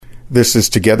This is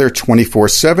Together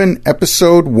 24/7,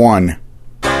 Episode 1.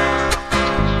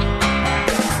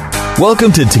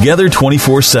 Welcome to Together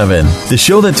 24/7, the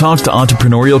show that talks to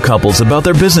entrepreneurial couples about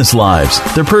their business lives,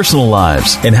 their personal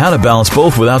lives, and how to balance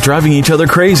both without driving each other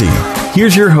crazy.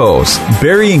 Here's your hosts,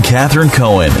 Barry and Catherine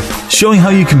Cohen, showing how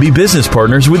you can be business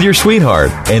partners with your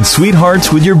sweetheart and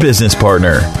sweethearts with your business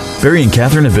partner. Barry and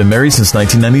Catherine have been married since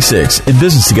 1996, in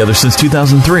business together since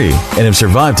 2003, and have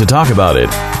survived to talk about it.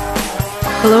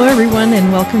 Hello, everyone,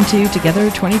 and welcome to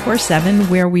Together 24/7,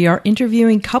 where we are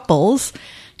interviewing couples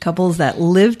that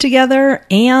live together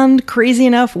and, crazy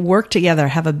enough, work together,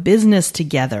 have a business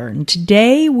together. And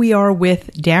today we are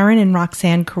with Darren and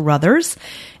Roxanne Carruthers,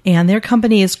 and their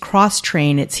company is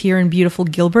Crosstrain. It's here in beautiful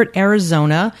Gilbert,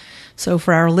 Arizona. So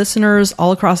for our listeners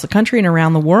all across the country and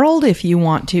around the world, if you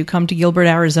want to come to Gilbert,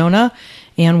 Arizona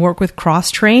and work with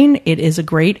Crosstrain, it is a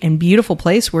great and beautiful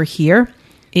place. We're here.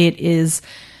 It is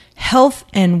health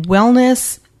and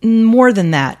wellness. More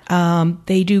than that,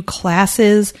 they do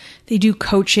classes, they do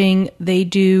coaching, they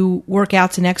do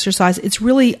workouts and exercise. It's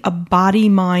really a body,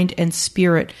 mind, and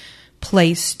spirit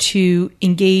place to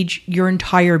engage your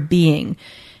entire being.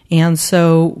 And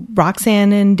so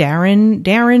Roxanne and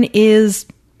Darren is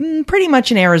pretty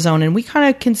much an Arizonan. We kind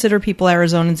of consider people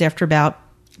Arizonans after about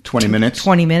 20 minutes.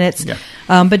 Yeah.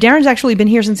 But Darren's actually been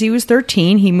here since he was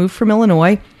 13. He moved from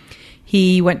Illinois.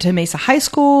 He went to Mesa High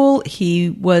School.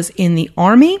 He was in the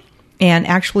Army and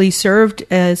actually served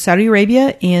Saudi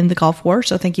Arabia in the Gulf War.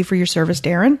 So thank you for your service,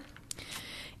 Darren.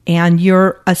 And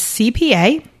you're a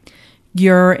CPA.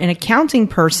 You're an accounting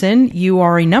person. You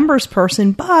are a numbers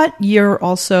person, but you're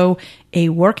also a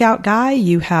workout guy.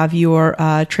 You have your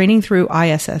training through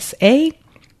ISSA.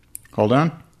 Hold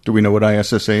on. Do we know what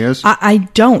ISSA is? I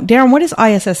don't. Darren, what is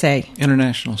ISSA?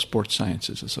 International Sports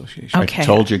Sciences Association. Okay. I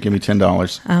told you, give me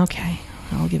 $10. Okay.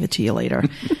 I'll give it to you later.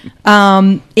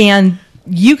 And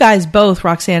you guys both,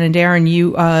 Roxanne and Darren,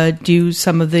 you do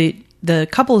some of the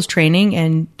couples training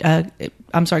and,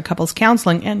 couples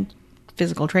counseling and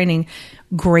physical training.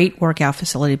 Great workout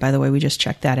facility, by the way. We just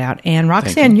checked that out. And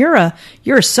Roxanne, you're a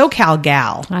SoCal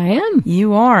gal. I am.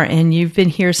 You are, and you've been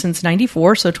here since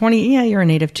 94, so 20. Yeah, you're a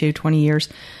native too. 20 years,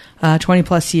 20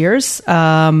 plus years.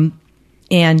 And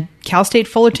Cal State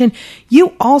Fullerton.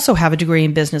 You also have a degree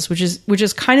in business, which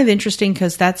is kind of interesting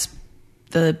because that's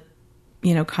the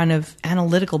kind of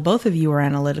analytical. Both of you are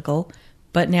analytical,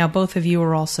 but now both of you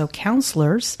are also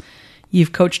counselors.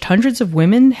 You've coached hundreds of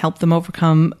women, helped them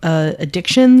overcome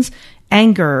addictions,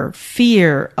 anger,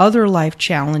 fear, other life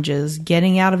challenges,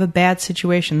 getting out of a bad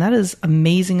situation. That is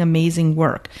amazing, amazing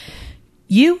work.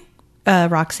 You,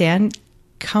 Roxanne,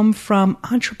 come from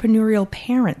entrepreneurial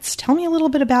parents. Tell me a little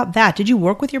bit about that. Did you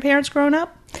work with your parents growing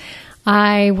up?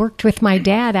 I worked with my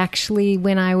dad actually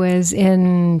when I was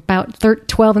in about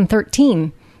 12 and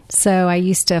 13. So I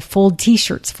used to fold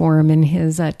T-shirts for him in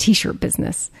his T-shirt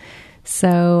business.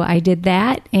 So I did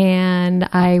that, and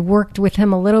I worked with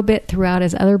him a little bit throughout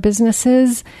his other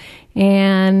businesses.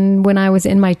 And when I was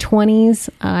in my 20s,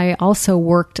 I also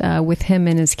worked with him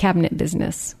in his cabinet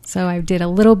business. So I did a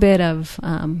little bit of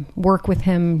work with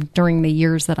him during the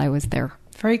years that I was there.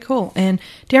 Very cool. And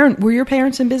Darren, were your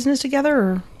parents in business together,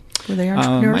 or were they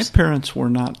entrepreneurs? My parents were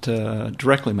not,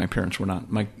 directly my parents were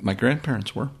not. My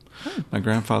grandparents were. Oh. My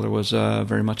grandfather was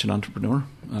very much an entrepreneur,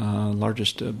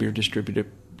 largest beer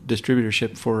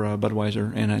distributorship for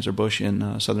Budweiser, Anheuser-Busch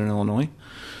in Southern Illinois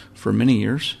for many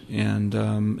years, and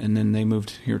then they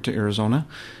moved here to Arizona,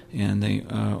 and they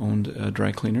owned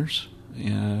dry cleaners,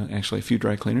 actually a few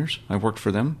dry cleaners. I worked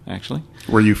for them, actually.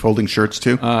 Were you folding shirts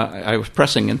too? I was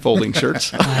pressing and folding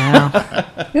shirts. Wow.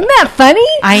 Isn't that funny?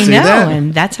 I know,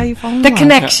 and that's how you fall in the love.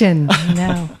 Connection.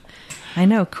 I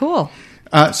know. Cool.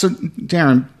 So,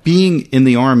 Darren, being in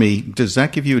the Army, does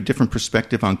that give you a different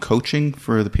perspective on coaching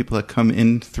for the people that come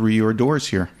in through your doors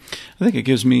here? I think it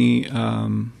gives me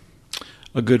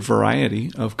a good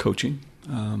variety of coaching.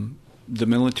 The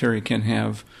military can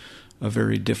have a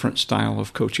very different style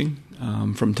of coaching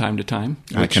from time to time.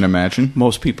 I can imagine.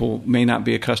 Most people may not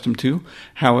be accustomed to.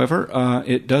 However,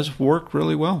 it does work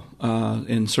really well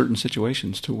in certain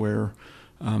situations to where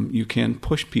you can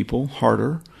push people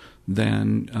harder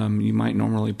than you might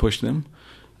normally push them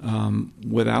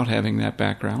without having that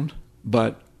background.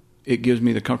 But it gives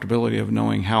me the comfortability of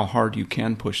knowing how hard you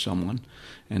can push someone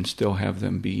and still have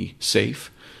them be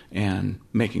safe and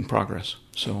making progress.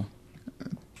 So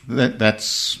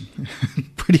that's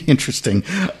pretty interesting.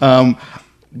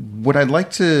 What I'd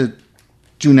like to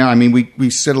do now, I mean, we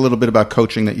said a little bit about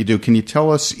coaching that you do. Can you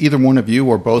tell us, either one of you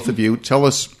or both of you, tell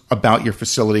us about your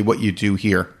facility, what you do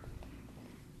here?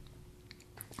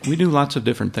 We do lots of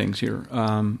different things here.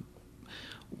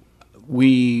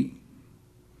 We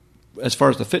as far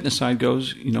as the fitness side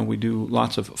goes, we do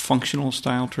lots of functional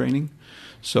style training.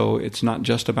 So it's not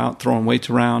just about throwing weights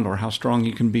around or how strong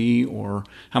you can be or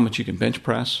how much you can bench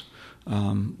press.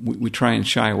 We try and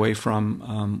shy away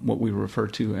from what we refer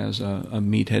to as a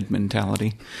meathead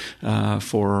mentality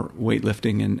for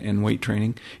weightlifting and weight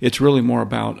training. It's really more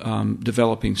about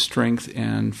developing strength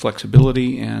and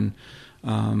flexibility and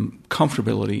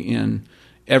comfortability in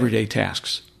everyday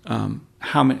tasks.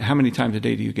 How many times a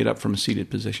day do you get up from a seated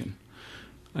position?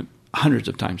 Hundreds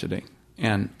of times a day.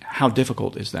 And how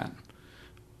difficult is that?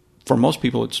 For most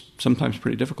people, it's sometimes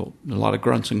pretty difficult. There's a lot of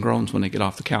grunts and groans when they get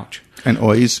off the couch. And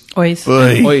oys. Oys.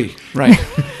 Oi, right.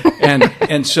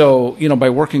 and so, by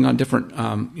working on different,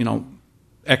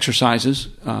 exercises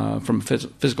from a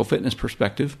physical fitness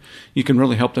perspective, you can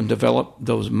really help them develop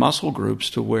those muscle groups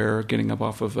to where getting up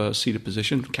off of a seated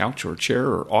position, couch or chair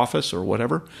or office or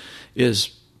whatever,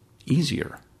 is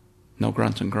easier. No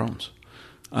grunts and groans.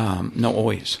 No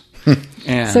oys.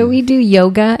 And so we do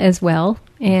yoga as well,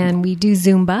 and we do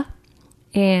Zumba,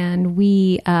 and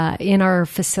we in our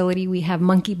facility we have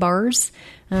monkey bars.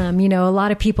 A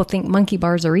lot of people think monkey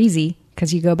bars are easy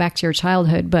because you go back to your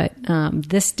childhood, but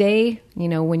this day,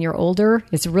 when you're older,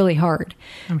 it's really hard.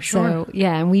 I'm sure. So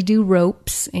and we do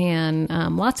ropes and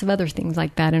lots of other things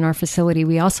like that in our facility.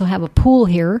 We also have a pool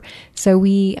here, so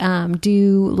we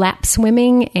do lap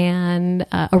swimming and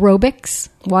aerobics,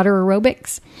 water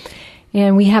aerobics.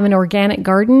 And we have an organic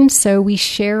garden, so we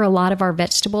share a lot of our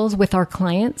vegetables with our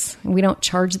clients. We don't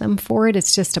charge them for it.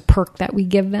 It's just a perk that we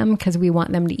give them because we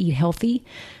want them to eat healthy.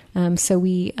 So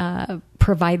we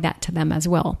provide that to them as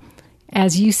well.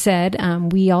 As you said,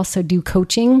 we also do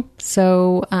coaching.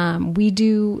 So we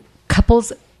do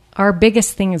couples. Our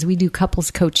biggest thing is we do couples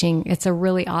coaching. It's a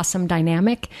really awesome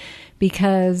dynamic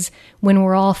because when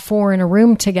we're all four in a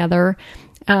room together,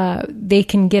 they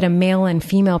can get a male and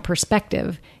female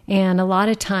perspective. And a lot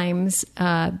of times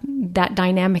that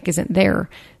dynamic isn't there.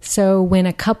 So when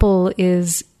a couple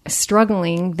is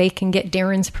struggling, they can get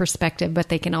Darren's perspective, but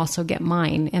they can also get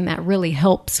mine. And that really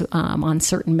helps on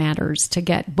certain matters to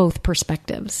get both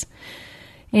perspectives.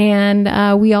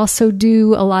 And we also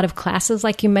do a lot of classes,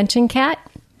 like you mentioned, Kat.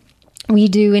 We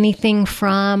do anything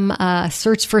from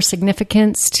search for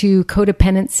significance to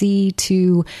codependency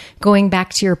to going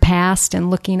back to your past and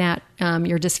looking at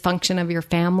your dysfunction of your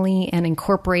family and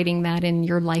incorporating that in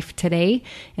your life today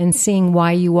and seeing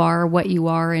why you are what you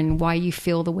are and why you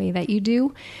feel the way that you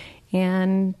do.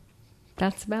 And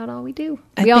that's about all we do.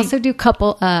 We also do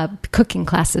couple cooking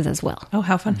classes as well. Oh,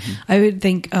 how fun. Mm-hmm. I would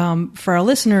think for our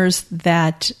listeners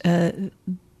that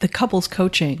the couples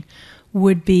coaching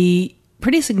would be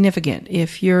pretty significant.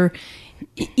 If you're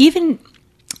even,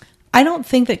 I don't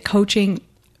think that coaching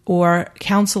or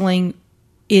counseling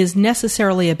is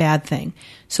necessarily a bad thing.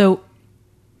 So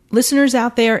listeners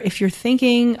out there, if you're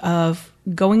thinking of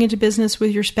going into business with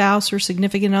your spouse or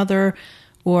significant other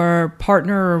or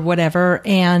partner or whatever,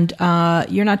 and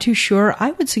you're not too sure,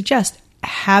 I would suggest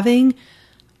having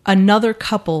another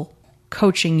couple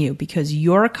coaching you because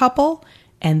you're a couple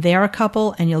and they're a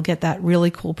couple, and you'll get that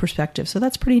really cool perspective. So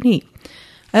that's pretty neat.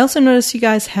 I also noticed you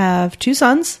guys have two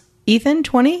sons, Ethan,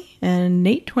 20, and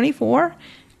Nate, 24.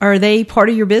 Are they part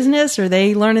of your business? Are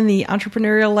they learning the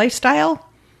entrepreneurial lifestyle?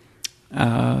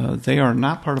 They are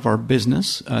not part of our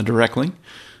business directly.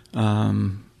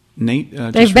 Nate,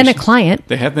 they've been a client.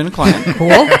 They have been a client. Cool.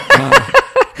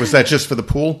 Was that just for the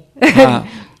pool?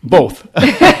 Both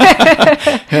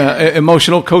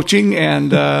emotional coaching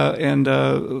and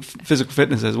physical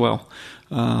fitness as well.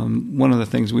 One of the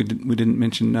things we didn't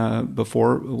mention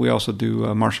before, we also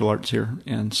do martial arts here,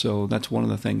 and so that's one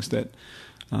of the things that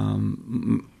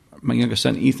my youngest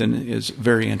son Ethan is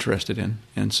very interested in,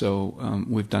 and so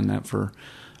we've done that for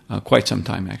quite some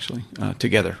time actually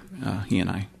together, he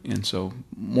and I, and so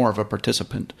more of a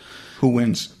participant. Who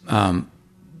wins?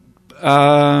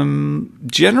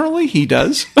 Generally, he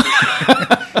does.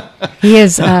 He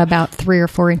is about 3 or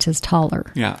 4 inches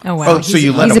taller. Yeah. Oh, wow. Oh, so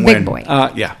you let He's him a big win. boy.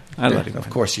 Yeah, I let him. Of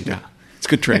course you do. Yeah. It's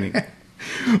good training.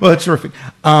 Well, that's terrific.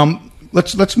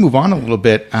 Let's move on a little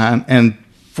bit. And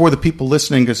for the people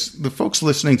listening, because the folks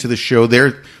listening to the show,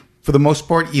 they're, for the most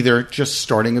part, either just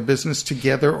starting a business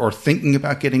together or thinking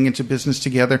about getting into business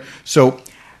together. So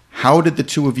how did the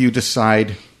two of you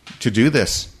decide to do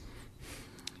this?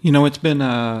 It's been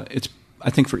I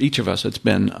think for each of us, it's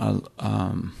been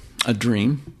a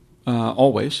dream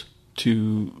always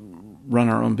to run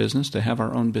our own business, to have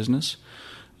our own business.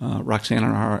 Roxanne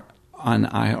and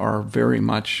I are very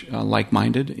much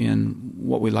like-minded in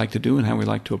what we like to do and how we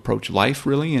like to approach life,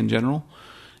 really, in general.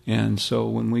 And so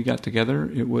when we got together,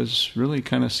 it was really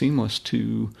kind of seamless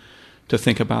to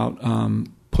think about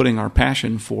putting our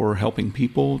passion for helping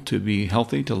people to be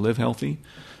healthy, to live healthy,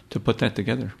 to put that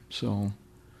together. So.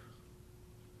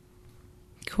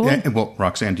 Cool. Yeah, well,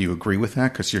 Roxanne, do you agree with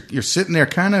that? Because you're sitting there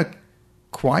kind of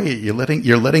quiet. You're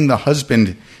letting the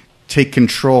husband take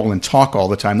control and talk all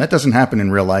the time. That doesn't happen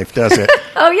in real life, does it?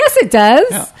 Oh, yes, it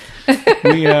does.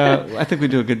 Yeah. I think we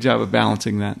do a good job of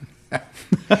balancing that.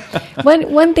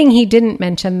 One thing he didn't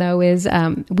mention, though, is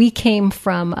we came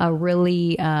from a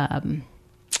really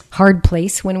hard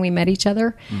place when we met each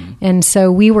other. And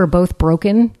so we were both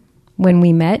broken when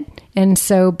we met. And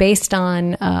so based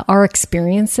on our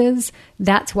experiences,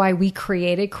 that's why we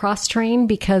created Cross-Train,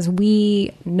 because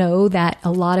we know that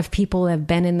a lot of people have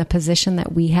been in the position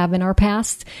that we have in our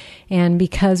past. And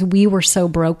because we were so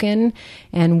broken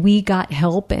and we got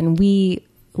help and we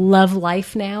love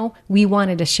life now, we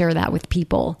wanted to share that with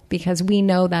people, because we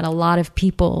know that a lot of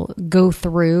people go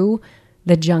through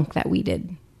the junk that we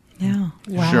did. Yeah.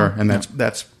 Wow. Sure, and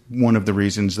that's one of the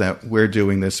reasons that we're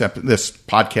doing this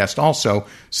podcast also,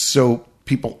 so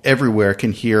people everywhere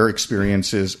can hear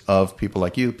experiences of people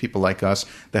like you, people like us,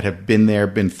 that have been there,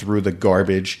 been through the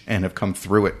garbage, and have come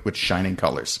through it with shining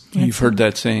colors. You've heard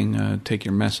that saying, take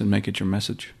your mess and make it your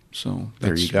message. So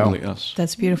There that's you go. really us.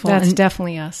 That's beautiful. That's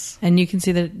definitely us. And you can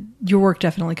see that your work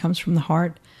definitely comes from the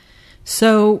heart.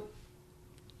 So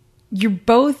you're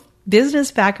both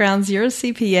business backgrounds. You're a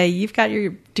CPA. You've got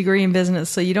your degree in business.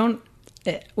 So you don't,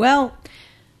 well,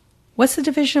 what's the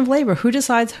division of labor? Who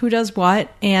decides who does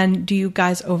what? And do you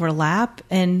guys overlap?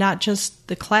 And not just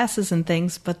the classes and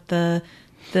things, but the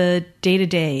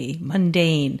day-to-day,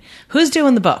 mundane. Who's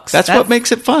doing the books? That's what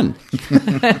makes it fun.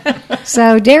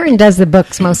 So Darren does the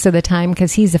books most of the time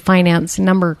because he's a finance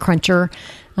number cruncher.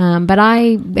 But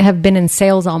I have been in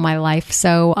sales all my life,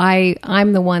 so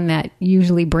I'm the one that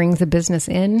usually brings the business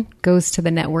in, goes to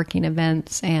the networking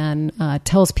events, and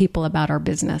tells people about our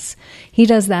business. He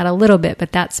does that a little bit,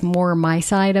 but that's more my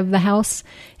side of the house.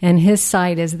 And his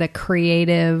side is the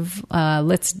creative,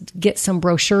 let's get some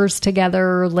brochures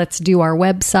together, let's do our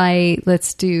website,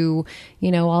 let's do,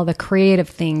 all the creative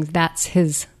things. That's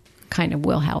his kind of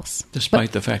wheelhouse.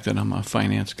 Despite the fact that I'm a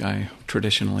finance guy,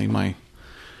 traditionally my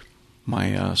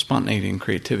spontaneity and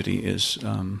creativity is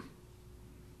to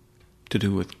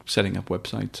do with setting up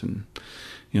websites and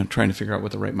trying to figure out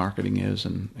what the right marketing is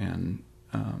and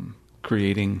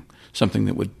creating something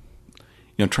that would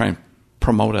try and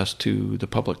promote us to the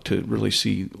public to really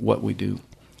see what we do.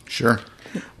 Sure.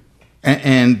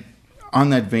 And on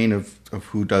that vein of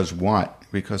who does what,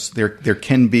 because there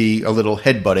can be a little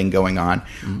headbutting going on.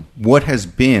 Mm-hmm. What has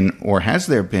been, or has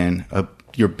there been,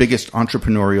 your biggest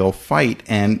entrepreneurial fight,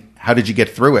 and how did you get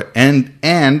through it?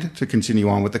 And to continue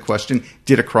on with the question,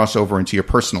 did it cross over into your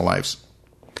personal lives?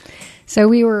 So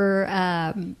we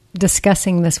were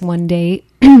discussing this one day,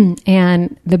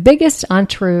 and the biggest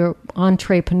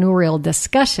entrepreneurial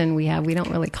discussion we don't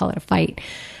really call it a fight,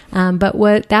 but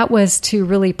what that was to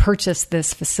really purchase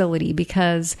this facility,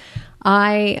 because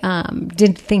I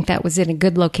didn't think that was in a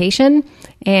good location,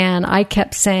 and I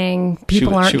kept saying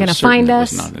people aren't going to find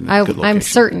us. I'm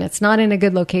certain it's not in a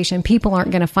good location. People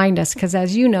aren't going to find us because,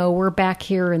 as you know, we're back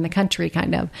here in the country,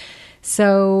 kind of.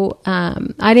 So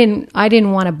I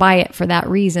didn't want to buy it for that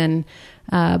reason.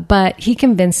 But he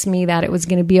convinced me that it was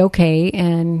going to be okay,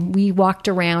 and we walked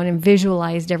around and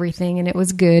visualized everything, and it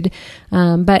was good.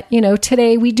 But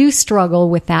today we do struggle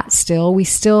with that still. We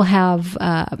still have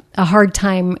a hard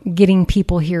time getting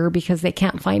people here because they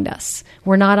can't find us.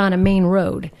 We're not on a main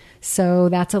road, so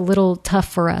that's a little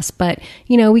tough for us. But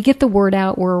we get the word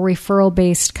out. We're a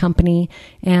referral-based company,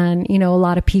 and a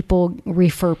lot of people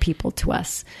refer people to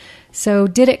us. So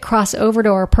did it cross over to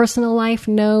our personal life?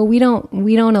 No, we don't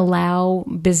allow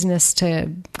business to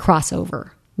cross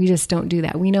over. We just don't do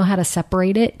that. We know how to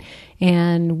separate it,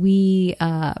 and we're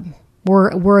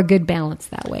a good balance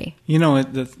that way.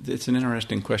 It's an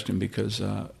interesting question because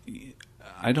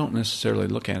I don't necessarily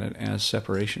look at it as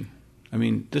separation. I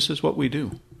mean, this is what we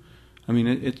do. I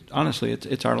mean, honestly,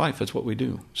 it's our life. It's what we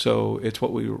do. So it's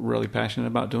what we're really passionate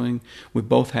about doing. We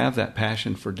both have that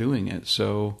passion for doing it.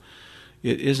 So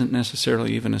it isn't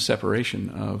necessarily even a separation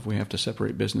of we have to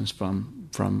separate business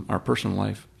from our personal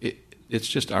life. It's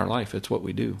just our life. It's what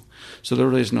we do. So there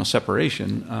really is no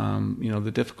separation.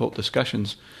 The difficult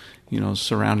discussions,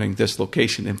 surrounding this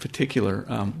location in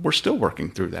particular, we're still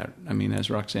working through that. I mean, as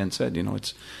Roxanne said,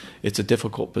 it's a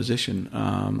difficult position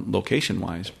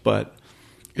location-wise, but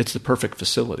it's the perfect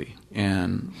facility.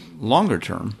 And longer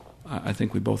term, I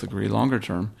think we both agree, longer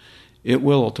term, it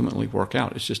will ultimately work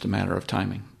out. It's just a matter of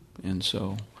timing. And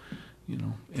so,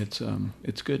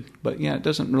 it's good. But yeah, it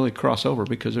doesn't really cross over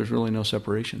because there's really no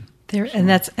separation. And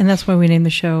that's why we named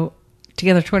the show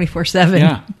together 24/7.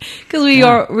 Yeah. Because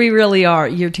we really are.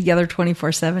 You're together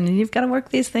 24/7, and you've got to work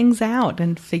these things out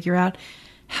and figure out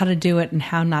how to do it and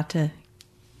how not to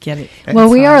get it. Well,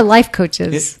 we are life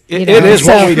coaches. It is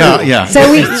what we do. Yeah.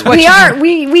 So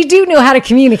we do know how to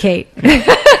communicate.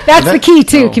 That's the key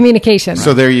too, communication.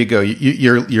 So there you go.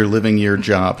 You're living your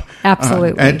job.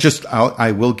 Absolutely. And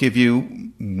I will give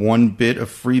you one bit of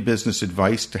free business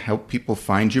advice to help people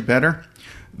find you better.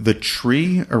 The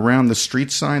tree around the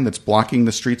street sign that's blocking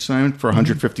the street sign for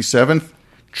 157th,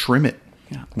 trim it.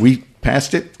 Yeah. We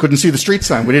passed it, couldn't see the street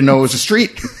sign. We didn't know it was a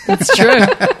street. That's true.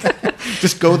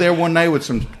 Just go there one night with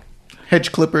some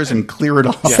hedge clippers and clear it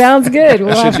off. Sounds good.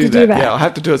 We'll have to do that. Yeah, I'll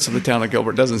have to do it so the town of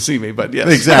Gilbert doesn't see me, but yes.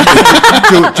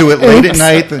 Exactly. do it late at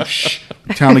night.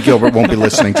 The town of Gilbert won't be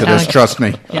listening to this. Trust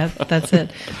me. Yeah, that's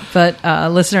it. But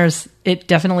listeners, it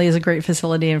definitely is a great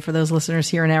facility. And for those listeners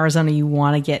here in Arizona, you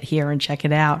want to get here and check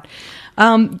it out.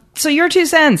 So your 2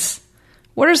 cents.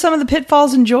 What are some of the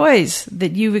pitfalls and joys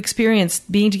that you've experienced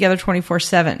being together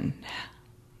 24/7?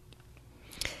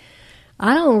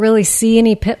 I don't really see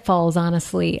any pitfalls,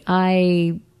 honestly.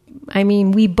 I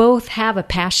mean, we both have a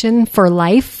passion for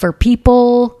life, for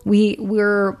people.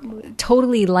 We're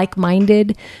totally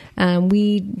like-minded.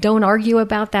 We don't argue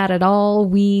about that at all.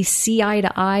 We see eye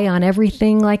to eye on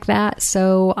everything like that.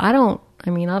 So I don't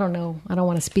know. I don't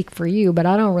want to speak for you, but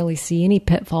I don't really see any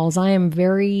pitfalls. I am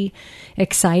very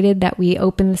excited that we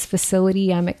opened this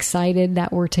facility. I'm excited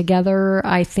that we're together.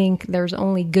 I think there's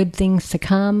only good things to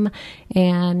come.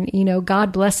 And,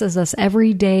 God blesses us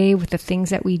every day with the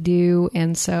things that we do.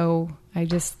 And so I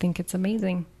just think it's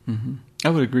amazing. Mm-hmm. I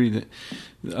would agree that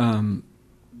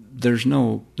there's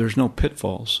no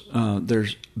pitfalls.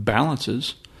 There's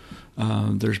balances.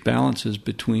 There's balances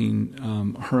between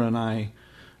her and I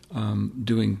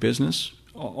doing business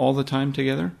all the time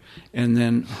together, and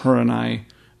then her and I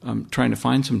trying to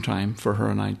find some time for her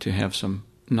and I to have some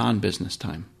non-business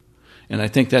time. And I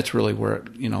think that's really where,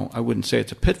 I wouldn't say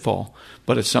it's a pitfall,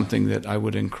 but it's something that I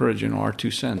would encourage, our 2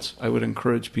 cents. I would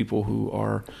encourage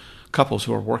people couples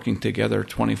who are working together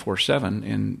 24/7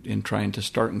 in trying to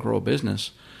start and grow a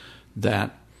business,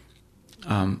 that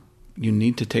you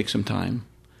need to take some time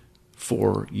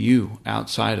for you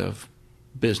outside of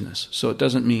business. So it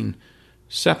doesn't mean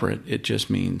separate. It just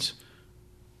means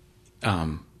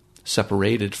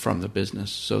separated from the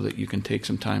business so that you can take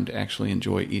some time to actually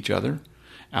enjoy each other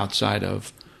outside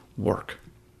of work.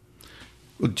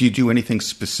 Do you do anything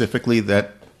specifically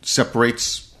that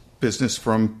separates business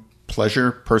from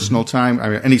pleasure, personal time? I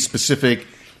mean, any specific,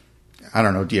 I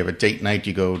don't know, do you have a date night? Do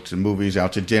you go to movies,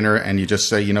 out to dinner, and you just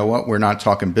say, you know what, we're not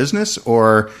talking business?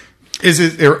 Or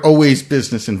is there always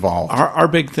business involved? Our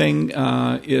big thing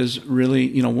is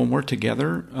really, when we're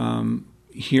together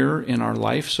here in our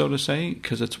life, so to say,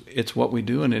 because it's what we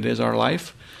do and it is our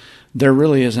life, there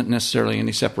really isn't necessarily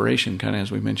any separation, kind of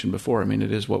as we mentioned before. I mean,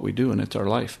 it is what we do and it's our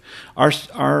life.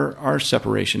 Our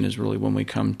separation is really when we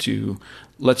come to,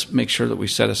 let's make sure that we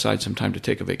set aside some time to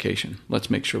take a vacation. Let's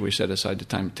make sure we set aside the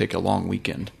time to take a long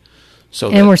weekend.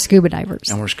 And we're scuba divers.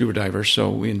 And we're scuba divers, so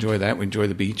we enjoy that. We enjoy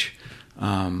the beach.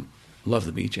 Love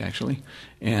the beach, actually.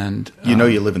 And you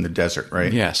live in the desert,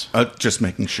 right? Yes. Just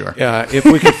making sure. If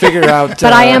we could figure out...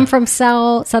 But I am from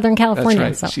Southern California.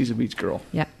 That's right. So. She's a beach girl.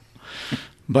 Yeah.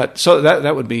 But so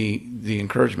that would be the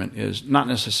encouragement, is not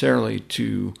necessarily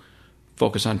to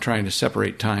focus on trying to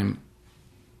separate time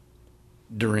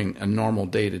during a normal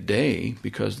day-to-day,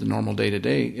 because the normal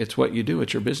day-to-day, it's what you do.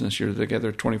 It's your business. You're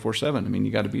together 24/7. I mean,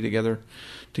 you got to be together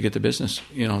to get the business,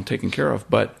 taken care of.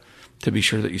 But to be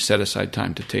sure that you set aside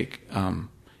time to take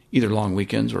either long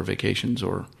weekends or vacations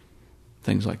or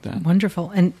things like that.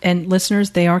 Wonderful. And listeners,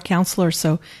 they are counselors,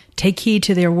 so take heed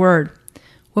to their word.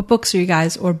 What books are you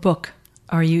guys, or book,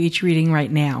 are you each reading right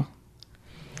now?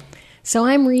 So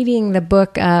I'm reading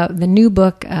the new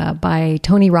book by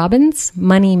Tony Robbins,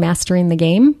 Money Mastering the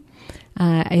Game.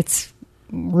 It's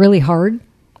really hard,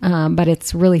 but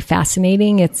it's really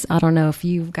fascinating. I don't know if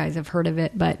you guys have heard of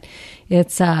it, but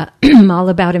it's all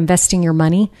about investing your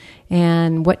money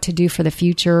and what to do for the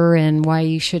future and why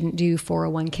you shouldn't do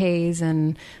 401ks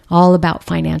and all about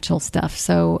financial stuff.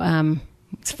 So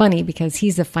it's funny because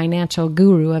he's a financial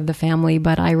guru of the family,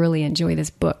 but I really enjoy this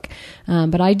book.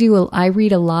 But I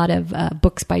read a lot of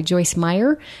books by Joyce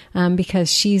Meyer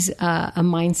because she's a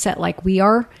mindset like we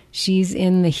are. She's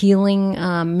in the healing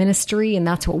ministry, and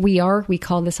that's what we are. We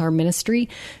call this our ministry.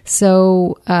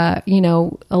 So, a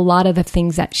lot of the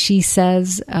things that she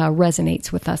says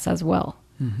resonates with us as well.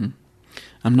 Mm-hmm.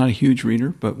 I'm not a huge reader,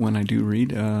 but when I do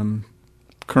read,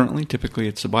 currently, typically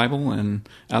it's the Bible, and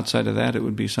outside of that, it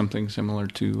would be something similar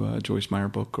to a Joyce Meyer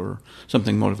book or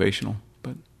something motivational.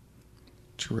 But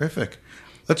Terrific.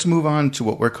 Let's move on to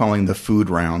what we're calling the food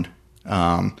round.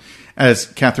 As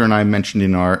Catherine and I mentioned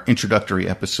in our introductory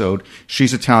episode,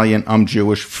 she's Italian, I'm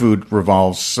Jewish. Food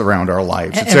revolves around our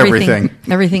lives. It's everything.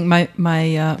 Everything. My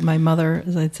mother,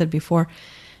 as I said before,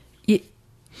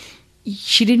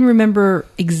 she didn't remember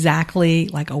exactly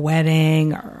like a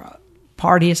wedding or a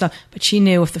party or something, but she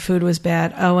knew if the food was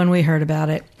bad. Oh, and we heard about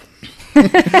it.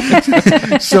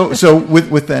 So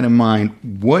with that in mind,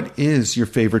 what is your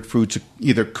favorite food to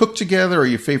either cook together or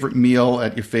your favorite meal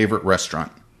at your favorite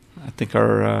restaurant? I think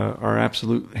our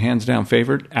absolute hands down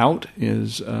favorite out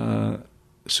is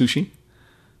sushi.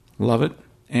 Love it.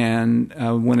 And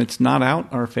when it's not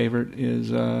out, our favorite is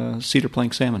cedar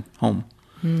plank salmon home.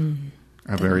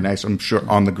 Very nice. I'm sure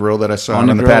on the grill that I saw On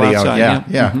on the the grill patio. outside,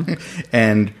 Yeah. Mm-hmm.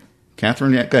 And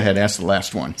Catherine, go ahead. Ask the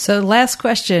last one. So last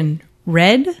question,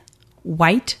 red,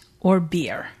 white, or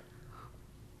beer?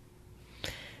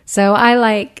 So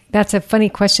that's a funny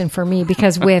question for me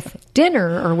because with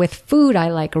dinner or with food,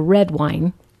 I like red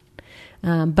wine.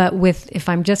 But if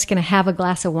I'm just going to have a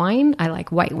glass of wine, I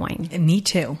like white wine. And me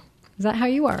too. Is that how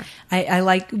you are? I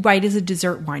like white as a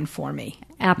dessert wine for me.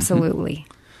 Absolutely.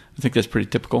 I think that's pretty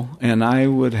typical. And I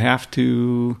would have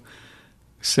to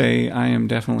say I am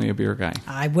definitely a beer guy.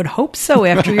 I would hope so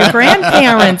after your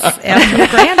grandparents.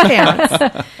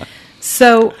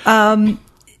 So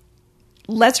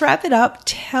let's wrap it up.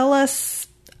 Tell us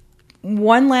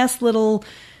one last little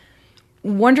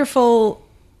wonderful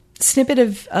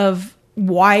snippet of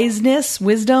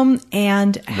wisdom,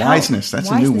 and Wiseness.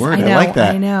 That's a new word. I like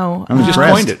that. I know. I'm We just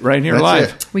impressed. coined it right here That's live.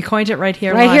 it. We coined it right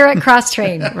here. Right live. here at Cross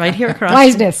Train. Right here across.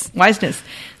 Wiseness.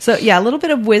 So yeah, a little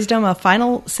bit of wisdom, a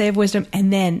final say of wisdom,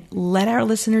 and then let our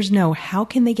listeners know how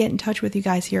can they get in touch with you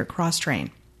guys here at Cross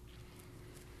Train.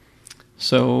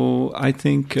 So I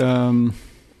think some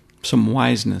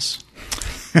wiseness.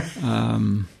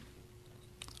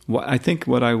 I think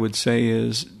what I would say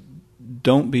is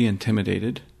don't be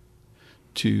intimidated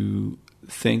to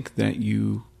think that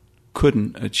you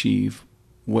couldn't achieve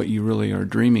what you really are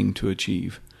dreaming to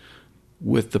achieve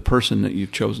with the person that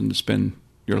you've chosen to spend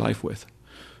your life with.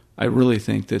 I really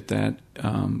think that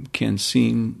can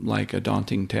seem like a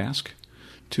daunting task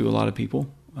to a lot of people.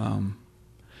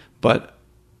 But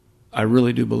I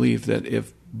really do believe that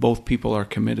if both people are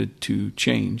committed to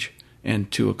change and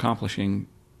to accomplishing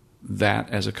that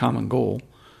as a common goal,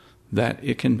 that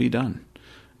it can be done.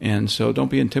 And so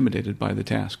don't be intimidated by the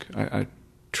task. I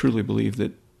truly believe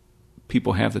that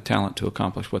people have the talent to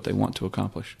accomplish what they want to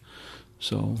accomplish.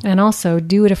 So, And also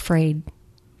do it afraid.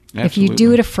 absolutely. If you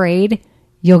do it afraid,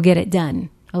 you'll get it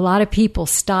done. A lot of people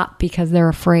stop because they're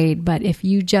afraid, but if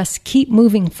you just keep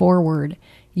moving forward,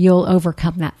 you'll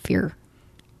overcome that fear.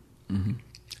 Mm-hmm.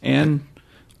 And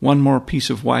one more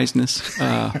piece of wiseness,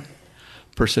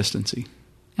 persistency.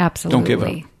 Absolutely. Don't give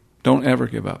up. Don't ever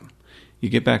give up. You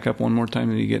get back up one more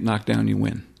time and you get knocked down, you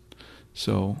win.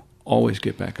 So always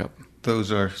get back up.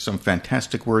 Those are some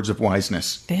fantastic words of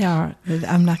wiseness. They are.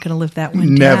 I'm not going to live that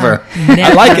one Never. down.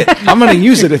 I like it. I'm going to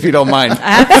use it if you don't mind.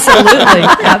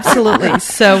 Absolutely.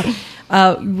 So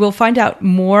we'll find out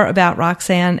more about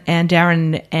Roxanne and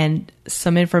Darren and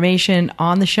some information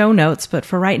on the show notes. But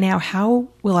for right now, how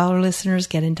will our listeners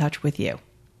get in touch with you?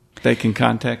 They can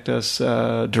contact us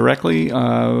directly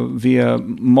via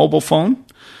mobile phone,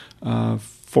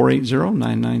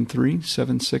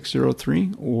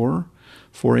 480-993-7603 or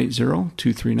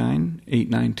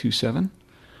 480-239-8927.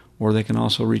 Or they can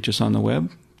also reach us on the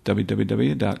web,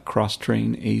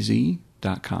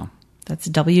 www.crosstrainaz.com. That's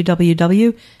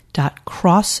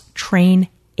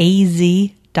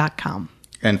www.crosstrainaz.com.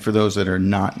 And for those that are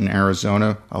not in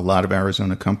Arizona, a lot of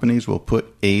Arizona companies will put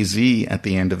AZ at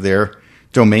the end of their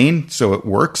domain, so it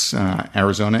works.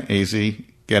 Arizona, AZ,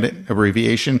 get it?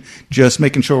 Abbreviation. Just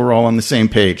making sure we're all on the same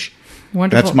page.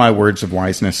 Wonderful. That's my words of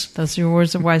wiseness. Those are your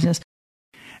words of wiseness.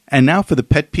 And now for the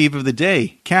pet peeve of the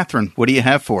day. Catherine, what do you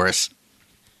have for us?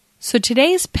 So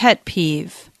today's pet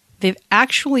peeve, they've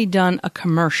actually done a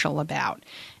commercial about.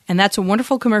 And that's a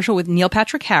wonderful commercial with Neil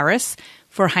Patrick Harris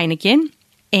for Heineken.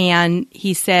 And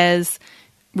he says,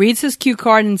 reads his cue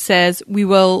card and says, we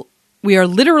are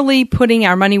literally putting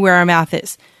our money where our mouth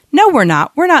is. No, we're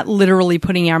not. We're not literally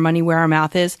putting our money where our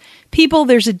mouth is. People,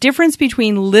 there's a difference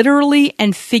between literally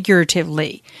and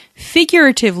figuratively.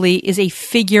 Figuratively is a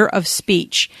figure of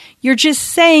speech. You're just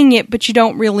saying it, but you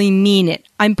don't really mean it.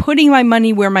 I'm putting my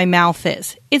money where my mouth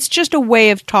is. It's just a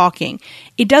way of talking.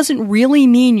 It doesn't really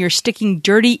mean you're sticking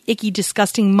dirty, icky,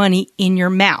 disgusting money in your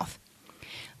mouth.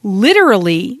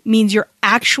 Literally means you're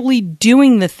actually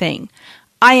doing the thing.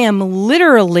 I am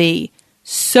literally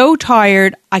so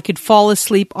tired I could fall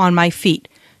asleep on my feet.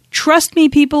 Trust me,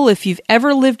 people, if you've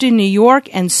ever lived in New York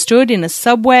and stood in a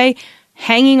subway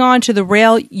hanging on to the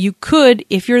rail, you could,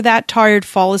 if you're that tired,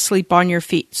 fall asleep on your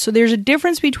feet. So there's a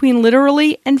difference between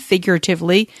literally and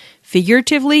figuratively.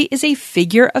 Figuratively is a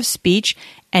figure of speech,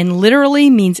 and literally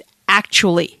means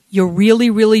actually. You're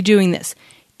really, really doing this.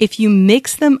 If you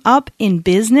mix them up in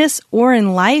business or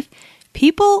in life,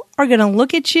 people are going to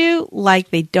look at you like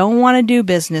they don't want to do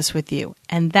business with you.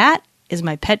 And that is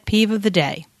my pet peeve of the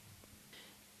day.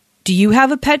 Do you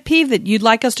have a pet peeve that you'd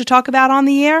like us to talk about on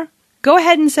the air? Go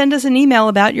ahead and send us an email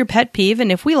about your pet peeve,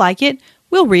 and if we like it,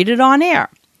 we'll read it on air.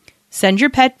 Send your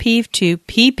pet peeve to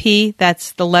PP,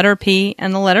 that's the letter P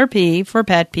and the letter P for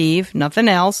pet peeve, nothing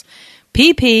else,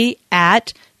 PP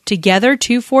at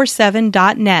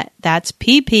together247.net. That's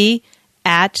PP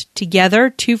at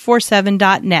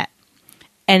together247.net.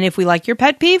 And if we like your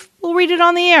pet peeve, we'll read it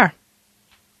on the air.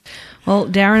 Well,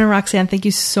 Darren and Roxanne, thank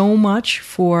you so much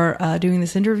for doing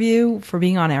this interview, for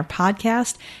being on our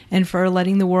podcast, and for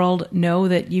letting the world know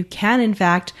that you can, in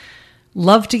fact,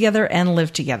 love together and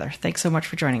live together. Thanks so much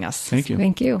for joining us. Thank you.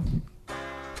 Thank you.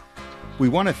 We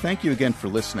want to thank you again for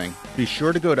listening. Be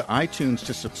sure to go to iTunes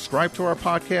to subscribe to our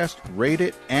podcast, rate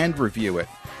it, and review it.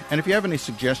 And if you have any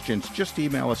suggestions, just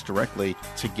email us directly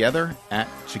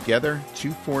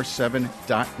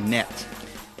together@together247.net.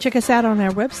 Check us out on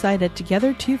our website at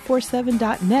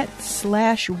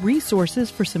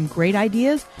together247.net/resources for some great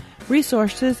ideas,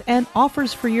 resources, and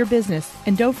offers for your business.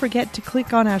 And don't forget to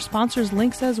click on our sponsors'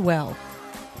 links as well.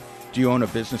 Do you own a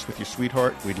business with your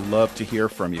sweetheart? We'd love to hear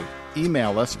from you.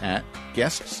 Email us at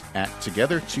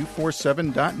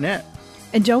guests@together247.net.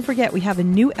 And don't forget, we have a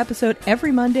new episode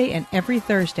every Monday and every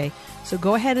Thursday. So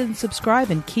go ahead and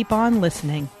subscribe and keep on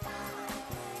listening.